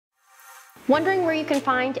Wondering where you can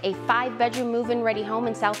find a 5-bedroom move-in ready home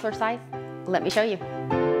in South Forsyth? Let me show you.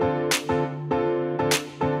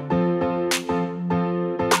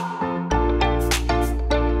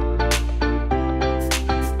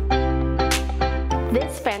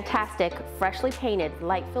 This fantastic, freshly painted,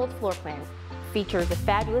 light-filled floor plan features a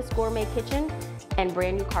fabulous gourmet kitchen and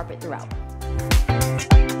brand new carpet throughout.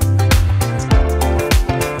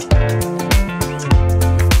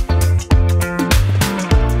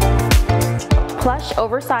 Plush,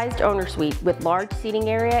 oversized owner suite with large seating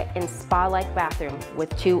area and spa-like bathroom with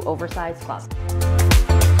 2 oversized closets.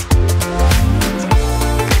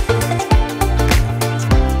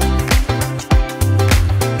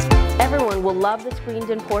 Everyone will love the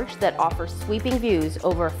screened-in porch that offers sweeping views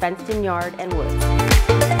over a fenced-in yard and woods.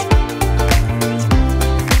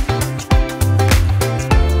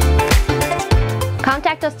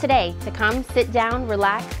 Contact us today to come, sit down,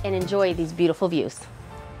 relax, and enjoy these beautiful views.